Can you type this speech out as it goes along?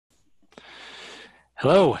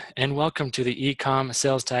Hello, and welcome to the Ecom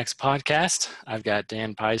Sales Tax Podcast. I've got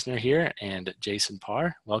Dan Peisner here and Jason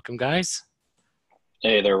Parr. Welcome, guys.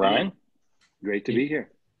 Hey there, Ryan. Great to be here.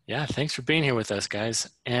 Yeah, thanks for being here with us, guys.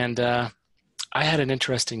 And I had an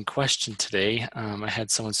interesting question today. I had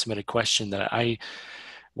someone submit a question that I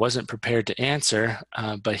wasn't prepared to answer,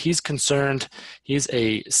 but he's concerned. He's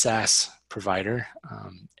a SaaS provider,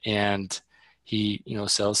 and he,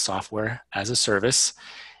 sells software as a service.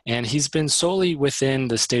 And he's been solely within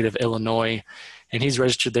the state of Illinois, and he's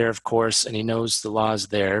registered there, of course, and he knows the laws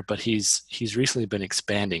there, but he's recently been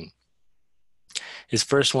expanding. His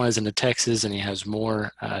first one is into Texas, and he has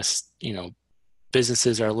more,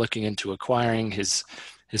 businesses are looking into acquiring his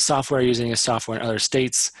software, using his software in other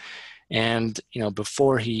states. And,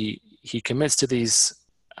 before he commits to these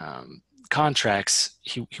contracts,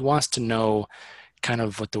 he wants to know kind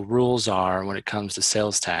of what the rules are when it comes to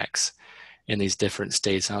sales tax in these different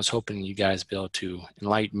states. And I was hoping you guys be able to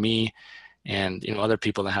enlighten me and other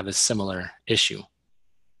people that have a similar issue.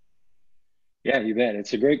 Yeah, you bet.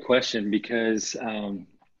 It's a great question because,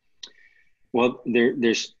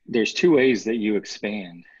 there's two ways that you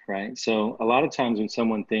expand, right? So a lot of times when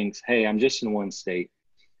someone thinks, hey, I'm just in one state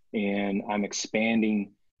and I'm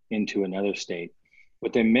expanding into another state,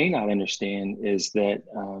 what they may not understand is that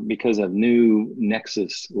because of new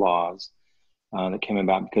nexus laws that came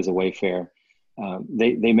about because of Wayfair,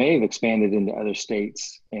 they may have expanded into other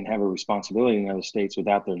states and have a responsibility in other states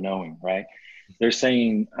without their knowing, right? They're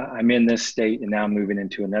saying, I'm in this state and now I'm moving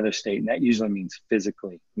into another state. And that usually means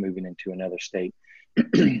physically moving into another state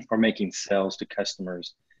or making sales to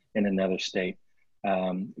customers in another state.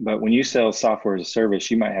 But when you sell software as a service,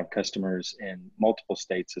 you might have customers in multiple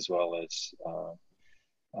states as well as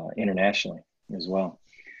internationally as well.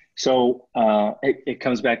 So it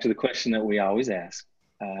comes back to the question that we always ask.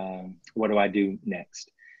 What do I do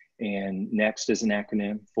next? And next is an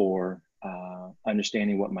acronym for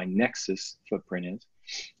understanding what my nexus footprint is,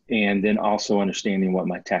 and then also understanding what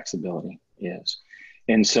my taxability is.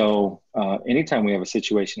 And so anytime we have a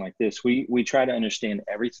situation like this, we try to understand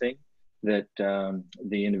everything that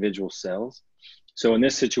the individual sells. So in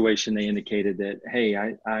this situation, they indicated that, hey,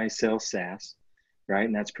 I sell SaaS, right?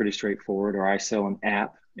 And that's pretty straightforward. Or I sell an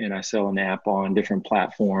app, and I sell an app on different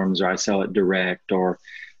platforms, or I sell it direct, or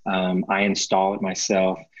I install it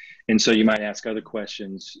myself. And so you might ask other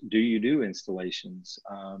questions. Do you do installations?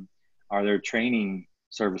 Are there training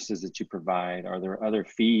services that you provide? Are there other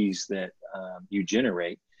fees that you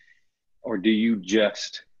generate? Or do you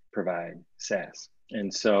just provide SaaS?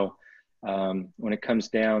 And so when it comes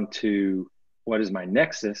down to what is my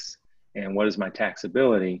nexus and what is my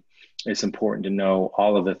taxability, it's important to know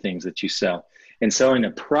all of the things that you sell. And selling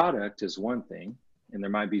a product is one thing, and there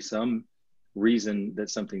might be some reason that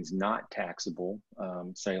something's not taxable,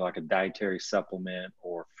 say like a dietary supplement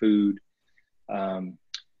or food,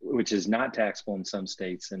 which is not taxable in some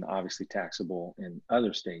states and obviously taxable in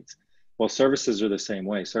other states. Well, services are the same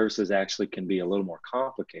way. Services actually can be a little more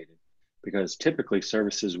complicated because typically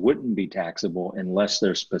services wouldn't be taxable unless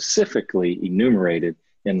they're specifically enumerated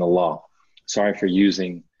in the law. Sorry for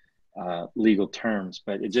using legal terms,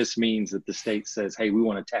 but it just means that the state says, hey, we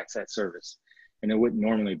want to tax that service, and it wouldn't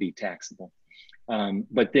normally be taxable.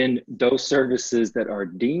 But then those services that are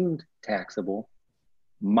deemed taxable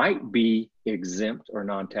might be exempt or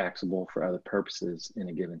non-taxable for other purposes in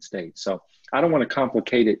a given state. So I don't want to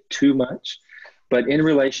complicate it too much, but in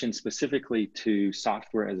relation specifically to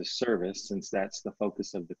software as a service, since that's the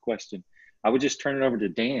focus of the question, I would just turn it over to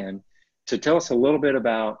Dan to tell us a little bit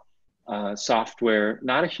about software,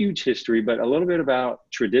 not a huge history, but a little bit about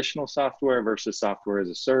traditional software versus software as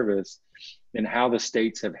a service and how the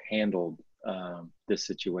states have handled this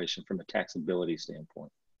situation from a taxability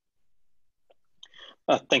standpoint.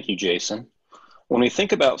 Thank you, Jason. When we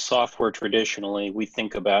think about software traditionally, we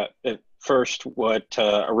think about first what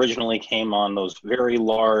originally came on those very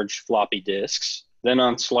large floppy disks, then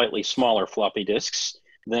on slightly smaller floppy disks,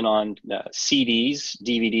 then on CDs,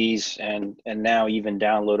 DVDs, and now even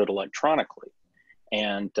downloaded electronically.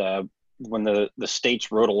 And when the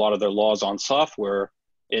states wrote a lot of their laws on software,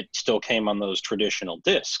 it still came on those traditional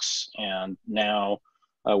disks. And now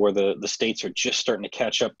where the states are just starting to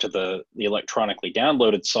catch up to the electronically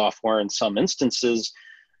downloaded software in some instances,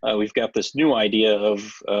 we've got this new idea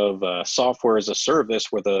of software as a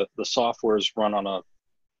service where the software is run on a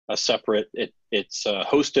separate, it's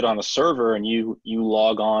hosted on a server, and you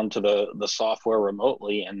log on to the software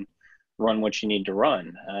remotely and run what you need to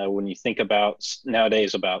run. When you think about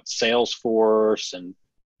nowadays about Salesforce and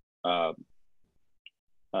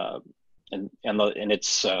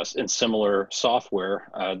it's in similar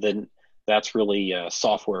software, then that's really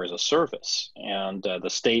software as a service. And the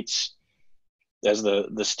states, as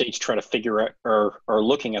the states try to figure out, or are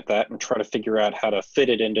looking at that and try to figure out how to fit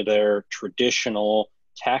it into their traditional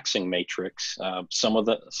taxing matrix. Some of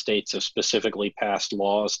the states have specifically passed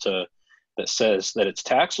laws that says that it's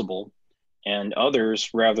taxable, and others,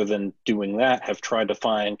 rather than doing that, have tried to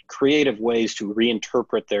find creative ways to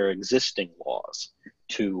reinterpret their existing laws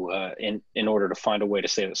in order to find a way to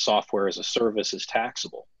say that software as a service is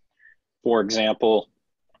taxable. For example,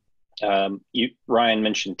 Ryan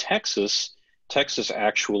mentioned Texas. Texas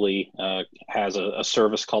actually has a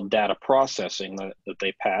service called data processing that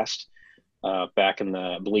they passed back in the,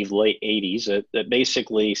 I believe, late 80s that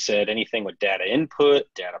basically said anything with data input,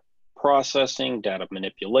 data processing, data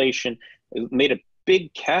manipulation. It made a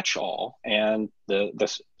big catch-all, and the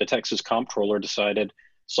Texas comptroller decided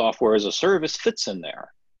software as a service fits in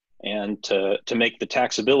there. And to make the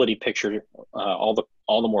taxability picture all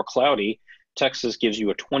the more cloudy, Texas gives you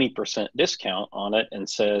a 20% discount on it and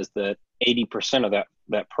says that 80% of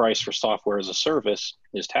that price for software as a service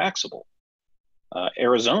is taxable.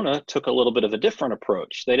 Arizona took a little bit of a different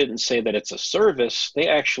approach. They didn't say that it's a service. They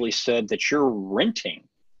actually said that you're renting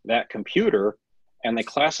that computer, and they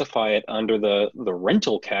classify it under the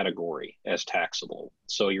rental category as taxable.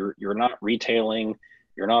 So you're not retailing,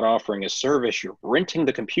 you're not offering a service, you're renting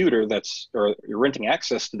the computer or you're renting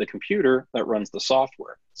access to the computer that runs the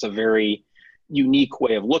software. It's a very unique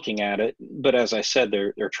way of looking at it. But as I said,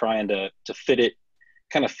 they're trying to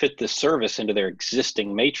fit this service into their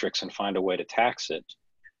existing matrix and find a way to tax it.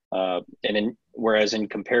 Whereas in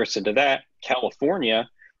comparison to that, California,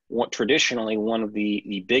 traditionally one of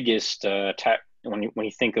the biggest when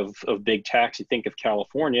you think of big tax, you think of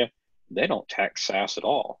California. They don't tax SaaS at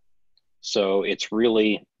all. So it's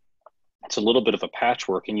a little bit of a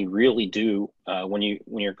patchwork, and you really do when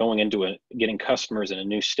you're going into getting customers in a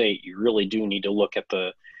new state, you really do need to look at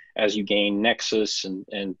as you gain nexus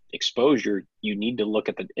and exposure, you need to look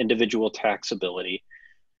at the individual taxability,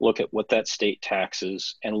 look at what that state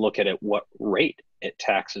taxes, and look at what rate it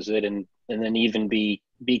taxes it, and then even be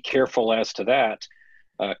careful as to that.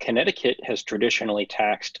 Connecticut has traditionally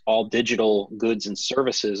taxed all digital goods and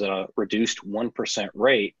services at a reduced 1%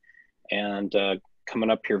 rate, and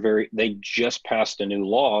coming up here, they just passed a new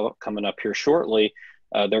law coming up here shortly.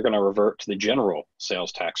 They're going to revert to the general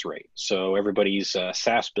sales tax rate. So everybody's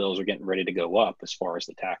SaaS bills are getting ready to go up as far as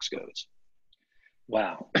the tax goes.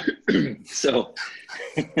 Wow. So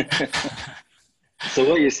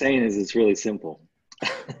what you're saying is it's really simple.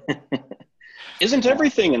 Isn't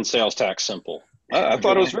everything in sales tax simple? I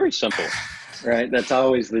thought it was very simple. Right. That's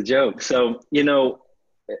always the joke. So,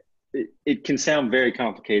 it can sound very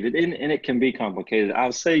complicated, and it can be complicated.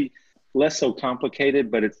 I'll say less so complicated,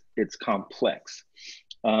 but it's complex.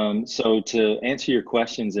 So to answer your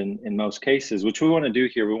questions in most cases, which we want to do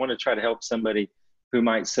here, we want to try to help somebody who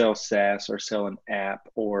might sell SaaS or sell an app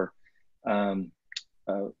or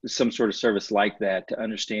some sort of service like that to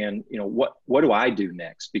understand, what do I do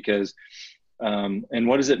next? Because, and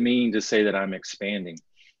what does it mean to say that I'm expanding?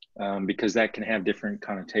 Because that can have different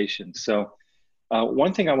connotations. So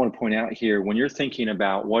one thing I want to point out here, when you're thinking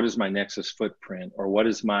about what is my Nexus footprint or what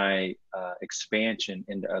is my expansion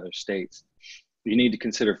into other states, you need to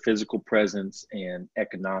consider physical presence and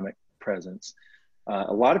economic presence.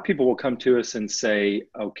 A lot of people will come to us and say,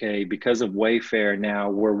 okay, because of Wayfair now,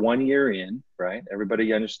 we're 1 year in, right?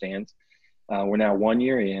 Everybody understands. We're now 1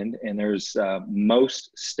 year in, and there's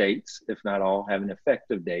most states, if not all, have an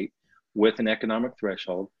effective date with an economic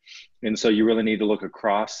threshold. And so you really need to look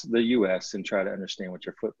across the US and try to understand what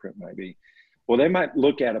your footprint might be. Well, they might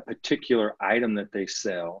look at a particular item that they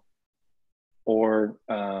sell or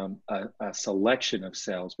a selection of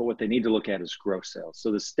sales, but what they need to look at is gross sales.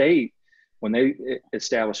 So the state, when they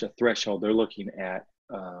establish a threshold, they're looking at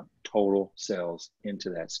total sales into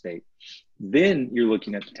that state. Then you're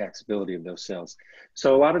looking at the taxability of those sales.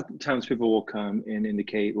 So a lot of times people will come and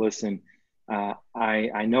indicate, listen,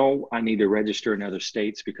 I know I need to register in other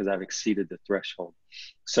states because I've exceeded the threshold.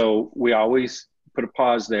 So we always put a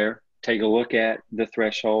pause there, take a look at the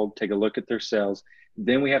threshold, take a look at their sales.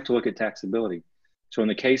 Then we have to look at taxability. So in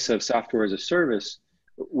the case of software as a service,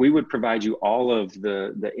 we would provide you all of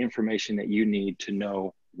the information that you need to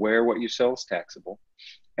know where what you sell is taxable,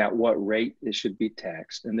 at what rate it should be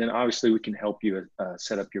taxed. And then obviously we can help you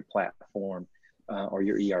set up your platform or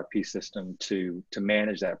your ERP system to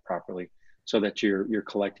manage that properly so that you're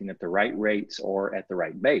collecting at the right rates or at the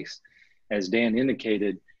right base. As Dan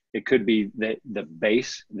indicated, it could be that the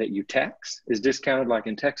base that you tax is discounted, like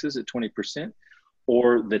in Texas at 20%,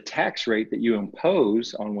 or the tax rate that you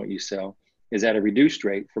impose on what you sell is at a reduced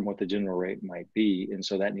rate from what the general rate might be. And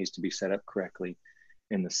so that needs to be set up correctly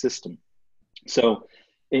in the system. So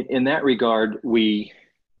in that regard,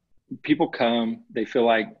 people come, they feel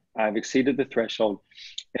like I've exceeded the threshold,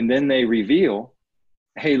 and then they reveal,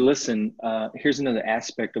 hey, listen, here's another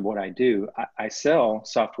aspect of what I do. I sell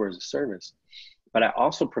software as a service, but I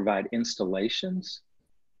also provide installations,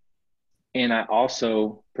 and I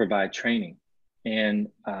also provide training. And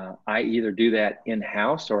I either do that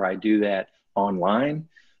in-house, or I do that online,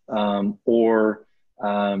 or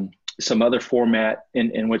some other format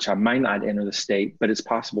in which I might not enter the state, but it's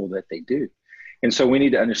possible that they do. And so we need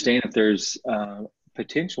to understand if there's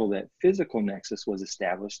potential that physical nexus was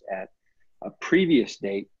established at a previous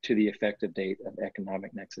date to the effective date of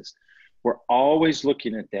economic nexus. We're always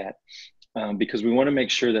looking at that because we want to make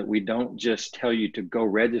sure that we don't just tell you to go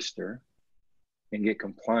register and get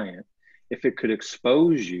compliant if it could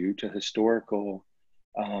expose you to historical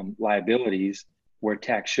liabilities where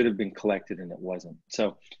tax should have been collected and it wasn't.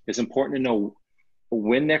 So it's important to know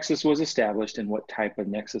when nexus was established and what type of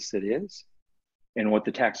nexus it is and what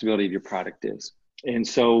the taxability of your product is. And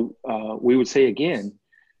so we would say, again,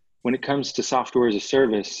 when it comes to software as a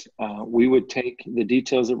service, we would take the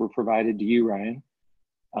details that were provided to you, Ryan.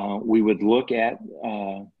 We would look at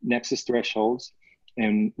nexus thresholds,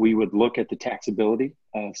 and we would look at the taxability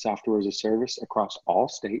of software as a service across all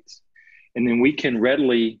states. And then we can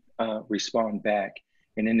readily respond back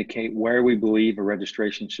and indicate where we believe a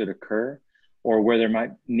registration should occur, or where there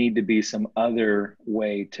might need to be some other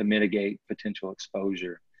way to mitigate potential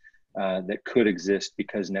exposure that could exist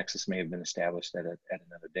because nexus may have been established at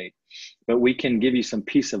another date. But we can give you some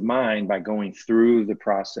peace of mind by going through the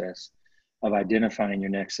process of identifying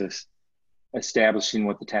your nexus, establishing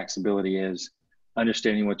what the taxability is,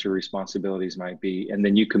 understanding what your responsibilities might be, and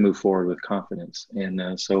then you can move forward with confidence.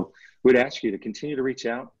 And so we'd ask you to continue to reach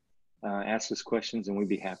out, ask us questions, and we'd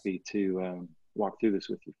be happy to walk through this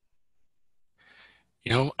with you.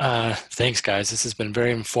 Thanks, guys. This has been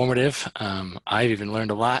very informative. I've even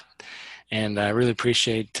learned a lot, and I really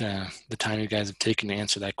appreciate the time you guys have taken to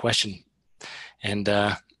answer that question. And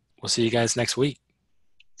we'll see you guys next week.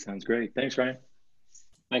 Sounds great. Thanks, Ryan.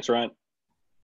 Thanks, Ryan.